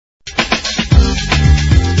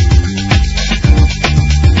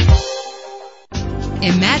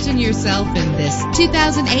Imagine yourself in this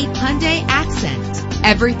 2008 Hyundai Accent.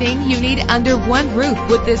 Everything you need under one roof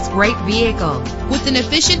with this great vehicle. With an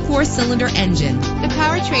efficient 4-cylinder engine, the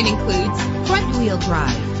powertrain includes front-wheel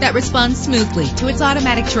drive that responds smoothly to its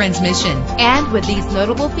automatic transmission. And with these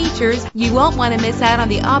notable features, you won't want to miss out on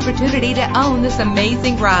the opportunity to own this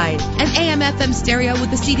amazing ride. An AM/FM stereo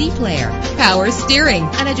with a CD player, power steering,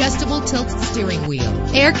 an adjustable tilt steering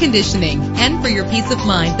wheel, air conditioning, and for your peace of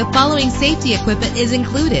mind, the following safety equipment is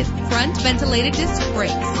included: front ventilated disc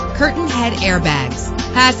brakes, curtain head airbags,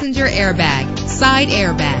 passenger airbag, side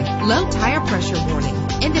airbag, low tire pressure warning,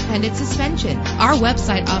 independent suspension. Our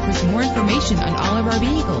website offers more information on all of our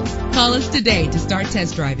vehicles. Call us today to start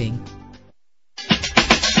test driving.